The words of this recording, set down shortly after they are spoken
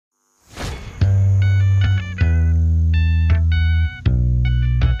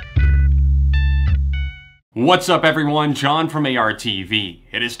What's up everyone, John from ARTV.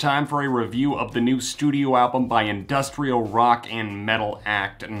 It is time for a review of the new studio album by industrial rock and metal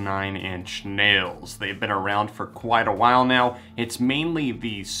act 9 Inch Nails. They've been around for quite a while now. It's mainly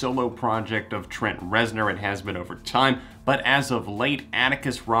the solo project of Trent Reznor. It has been over time, but as of late,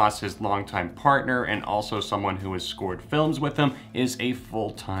 Atticus Ross, his longtime partner and also someone who has scored films with him, is a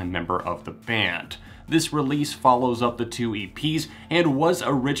full-time member of the band. This release follows up the two EPs and was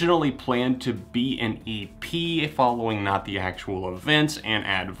originally planned to be an EP following not the actual events and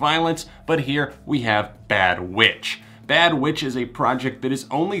add violence, but here we have Bad Witch. Bad Witch is a project that is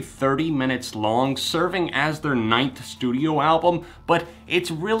only 30 minutes long, serving as their 9th studio album, but it's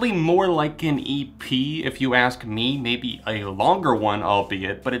really more like an EP if you ask me, maybe a longer one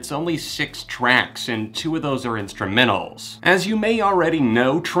albeit, but it's only 6 tracks and 2 of those are instrumentals. As you may already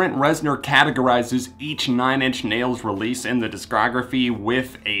know, Trent Reznor categorizes each 9 Inch Nails release in the discography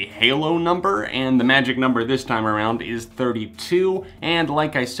with a halo number, and the magic number this time around is 32, and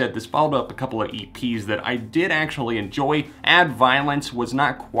like I said, this followed up a couple of EPs that I did actually enjoy. Add Violence was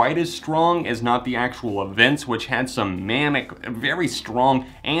not quite as strong as Not the Actual Events, which had some manic, very strong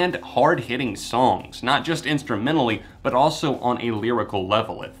and hard-hitting songs, not just instrumentally, but also on a lyrical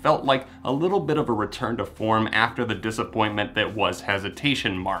level. It felt like a little bit of a return to form after the disappointment that was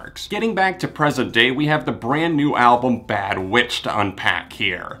Hesitation Marks. Getting back to present day, we have the brand new album Bad Witch to unpack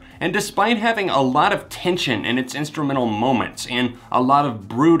here. And despite having a lot of tension in its instrumental moments and a lot of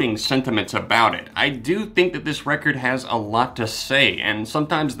brooding sentiments about it, I do think that this record has a lot to say, and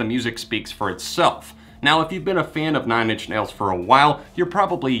sometimes the music speaks for itself. Now, if you've been a fan of 9 Inch Nails for a while, you're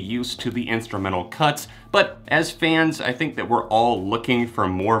probably used to the instrumental cuts, but as fans, I think that we're all looking for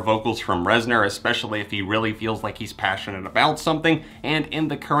more vocals from Reznor, especially if he really feels like he's passionate about something, and in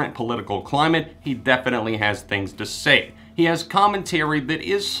the current political climate, he definitely has things to say. He has commentary that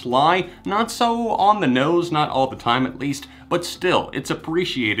is sly, not so on the nose, not all the time at least, but still, it's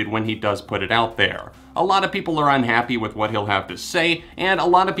appreciated when he does put it out there. A lot of people are unhappy with what he'll have to say, and a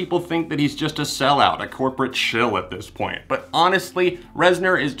lot of people think that he's just a sellout, a corporate shill at this point. But honestly,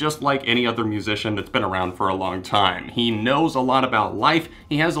 Reznor is just like any other musician that's been around for a long time. He knows a lot about life,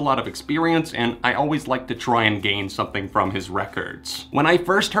 he has a lot of experience, and I always like to try and gain something from his records. When I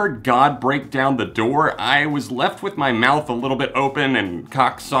first heard God Break Down the Door, I was left with my mouth a little bit open and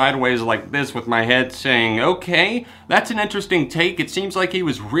cocked sideways like this with my head saying, okay, that's an interesting take. It seems like he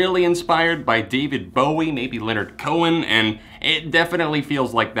was really inspired by David Bowie, maybe Leonard Cohen, and it definitely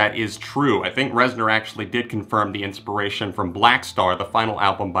feels like that is true. I think Reznor actually did confirm the inspiration from Black Star, the final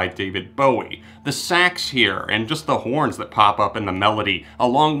album by David Bowie. The sax here, and just the horns that pop up in the melody,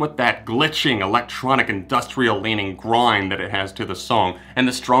 along with that glitching, electronic, industrial-leaning grind that it has to the song, and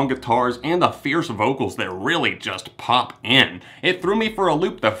the strong guitars and the fierce vocals that really just pop in. It threw me for a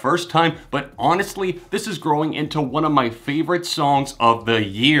loop the first time, but honestly, this is growing into one of my favorite songs of the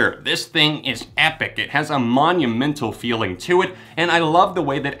year. This thing is epic. It has a monumental feeling to it, and I love the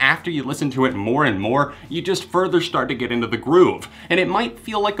way that after you listen to it more and more, you just further start to get into the groove. And it might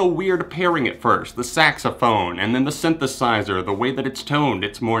feel like a weird pairing at first, the saxophone, and then the synthesizer, the way that it's toned,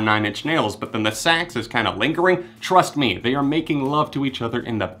 it's more 9 Inch Nails, but then the sax is kind of lingering. Trust me, they are making love to each other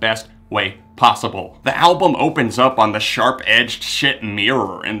in the best way possible. The album opens up on the sharp-edged shit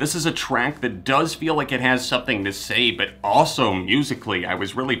Mirror, and this is a track that does feel like it has something to say, but also musically, I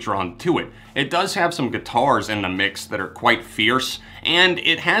was really drawn to it. It does have some guitars in the mix that are quite fierce, and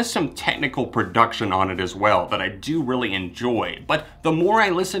it has some technical production on it as well that I do really enjoy. But the more I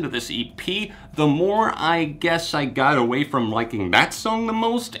listen to this EP, the more I guess I got away from liking that song the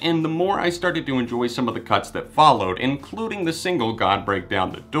most, and the more I started to enjoy some of the cuts that followed, including the single God Break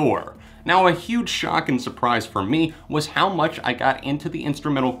Down the Door. Now, a huge shock and surprise for me was how much I got into the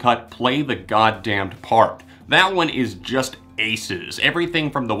instrumental cut Play the Goddamned Part. That one is just aces.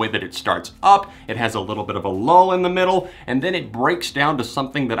 Everything from the way that it starts up, it has a little bit of a lull in the middle, and then it breaks down to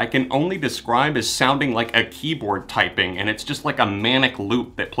something that I can only describe as sounding like a keyboard typing, and it's just like a manic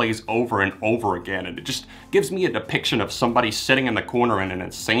loop that plays over and over again, and it just gives me a depiction of somebody sitting in the corner in an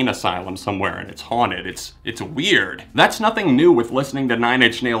insane asylum somewhere and it's haunted. It's weird. That's nothing new with listening to 9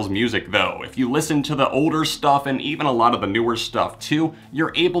 Inch Nails music though. If you listen to the older stuff and even a lot of the newer stuff too,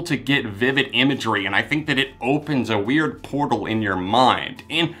 you're able to get vivid imagery, and I think that it opens a weird portal in your mind.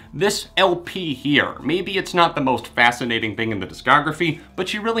 And this LP here, maybe it's not the most fascinating thing in the discography,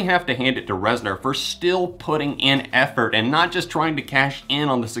 but you really have to hand it to Reznor for still putting in effort and not just trying to cash in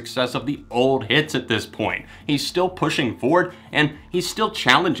on the success of the old hits at this point. He's still pushing forward, and he's still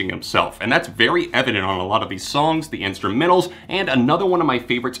challenging himself, and that's very evident on a lot of these songs, the instrumentals, and another one of my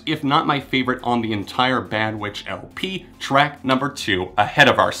favorites, if not my favorite on the entire Bad Witch LP, track number 2, Ahead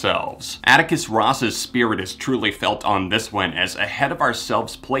of Ourselves. Atticus Ross's spirit is truly felt on this one, as Ahead of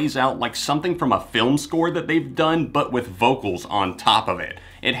Ourselves plays out like something from a film score that they've done, but with vocals on top of it.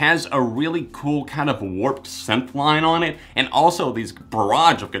 It has a really cool kind of warped synth line on it, and also these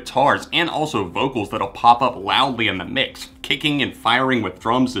barrage of guitars and also vocals that'll pop up loudly in the mix, kicking and firing with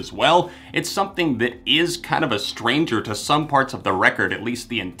drums as well. It's something that is kind of a stranger to some parts of the record, at least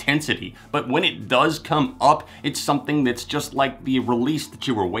the intensity, but when it does come up, it's something that's just like the release that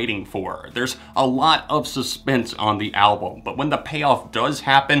you were waiting for. There's a lot of suspense on the album, but when the payoff does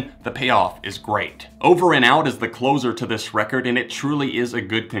happen, the payoff is great. Over and Out is the closer to this record, and it truly is a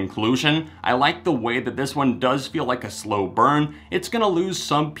good conclusion. I like the way that this one does feel like a slow burn. It's gonna lose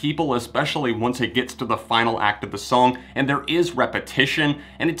some people, especially once it gets to the final act of the song, and there is repetition,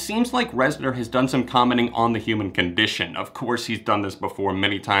 and it seems like Reznor has done some commenting on the human condition. Of course, he's done this before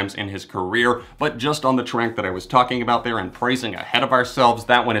many times in his career, but just on the track that I was talking about there and praising Ahead of Ourselves,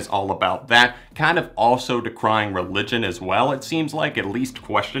 that one is all about that. Kind of also decrying religion as well, it seems like, at least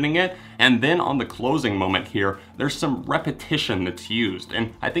questioning it. And then on the closing moment here, there's some repetition that's used,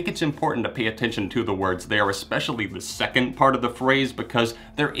 and I think it's important to pay attention to the words there, especially the second part of the phrase, because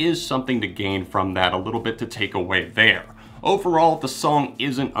there is something to gain from that, a little bit to take away there. Overall, the song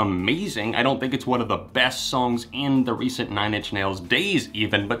isn't amazing. I don't think it's one of the best songs in the recent Nine Inch Nails days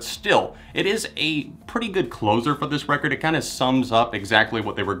even, but still, it is a pretty good closer for this record. It kind of sums up exactly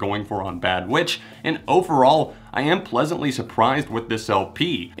what they were going for on Bad Witch, and overall, I am pleasantly surprised with this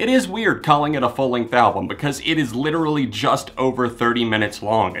LP. It is weird calling it a full-length album because it is literally just over 30 minutes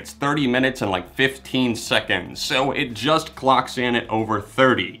long. It's 30 minutes and like 15 seconds, so it just clocks in at over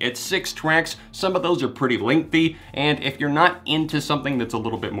 30. It's 6 tracks, some of those are pretty lengthy, and if you're not into something that's a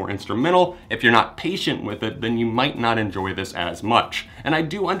little bit more instrumental, if you're not patient with it, then you might not enjoy this as much. And I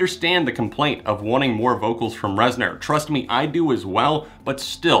do understand the complaint of wanting more vocals from Reznor. Trust me, I do as well, but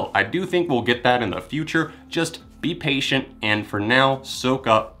still, I do think we'll get that in the future. Just be patient, and for now, soak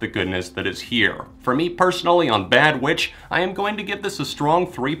up the goodness that is here. For me personally, on Bad Witch, I am going to give this a strong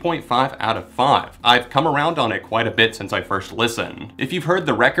 3.5 out of 5. I've come around on it quite a bit since I first listened. If you've heard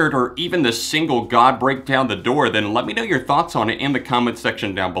the record or even the single God Break Down the Door, then let me know your thoughts on it in the comments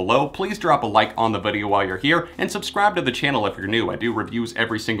section down below. Please drop a like on the video while you're here, and subscribe to the channel if you're new. I do reviews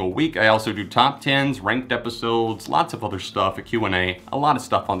every single week. I also do top 10s, ranked episodes, lots of other stuff, a Q&A, a lot of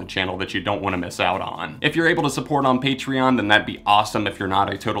stuff on the channel that you don't want to miss out on. If you're able to support on Patreon, then that'd be awesome. If you're not,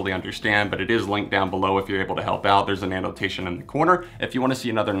 I totally understand, but it is linked down below if you're able to help out. There's an annotation in the corner. If you want to see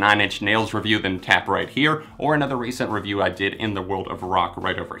another Nine Inch Nails review, then tap right here, or another recent review I did in the world of rock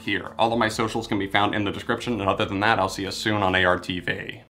right over here. All of my socials can be found in the description, and other than that, I'll see you soon on ARTV.